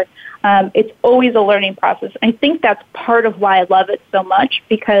better. It's always a learning process. I think that's part of why I love it so much,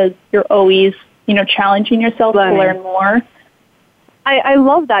 because you're always, challenging yourself to learn more. I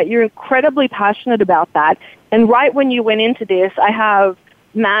love that. You're incredibly passionate about that. And right when you went into this, I have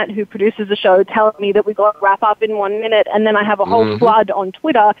Matt, who produces the show, telling me that we got to wrap up in 1 minute, and then I have a whole flood on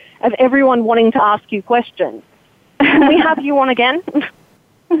Twitter of everyone wanting to ask you questions. Can we have you on again?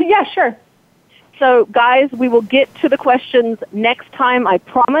 Yeah, sure. So, guys, we will get to the questions next time, I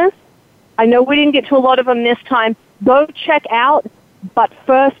promise. I know we didn't get to a lot of them this time. Go check out But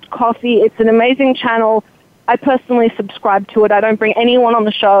First Coffee. It's an amazing channel. I personally subscribe to it. I don't bring anyone on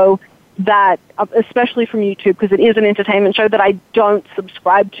the show that, especially from YouTube, because it is an entertainment show, that I don't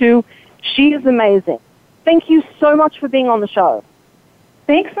subscribe to. She is amazing. Thank you so much for being on the show.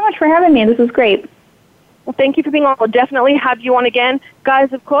 Thanks so much for having me. This was great. Well, thank you for being on. We'll definitely have you on again.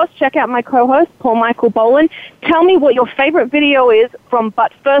 Guys, of course, check out my co-host, Paul Michael Boland. Tell me what your favorite video is from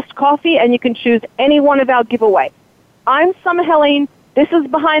But First Coffee, and you can choose any one of our giveaways. I'm Summer Helene. This is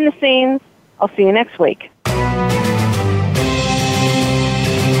Behind the Scenes. I'll see you next week.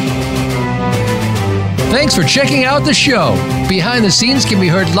 Thanks for checking out the show. Behind the Scenes can be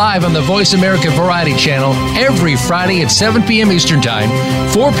heard live on the Voice America Variety Channel every Friday at 7 p.m. Eastern Time,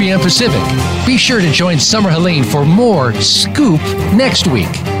 4 p.m. Pacific. Be sure to join Summer Helene for more Scoop next week.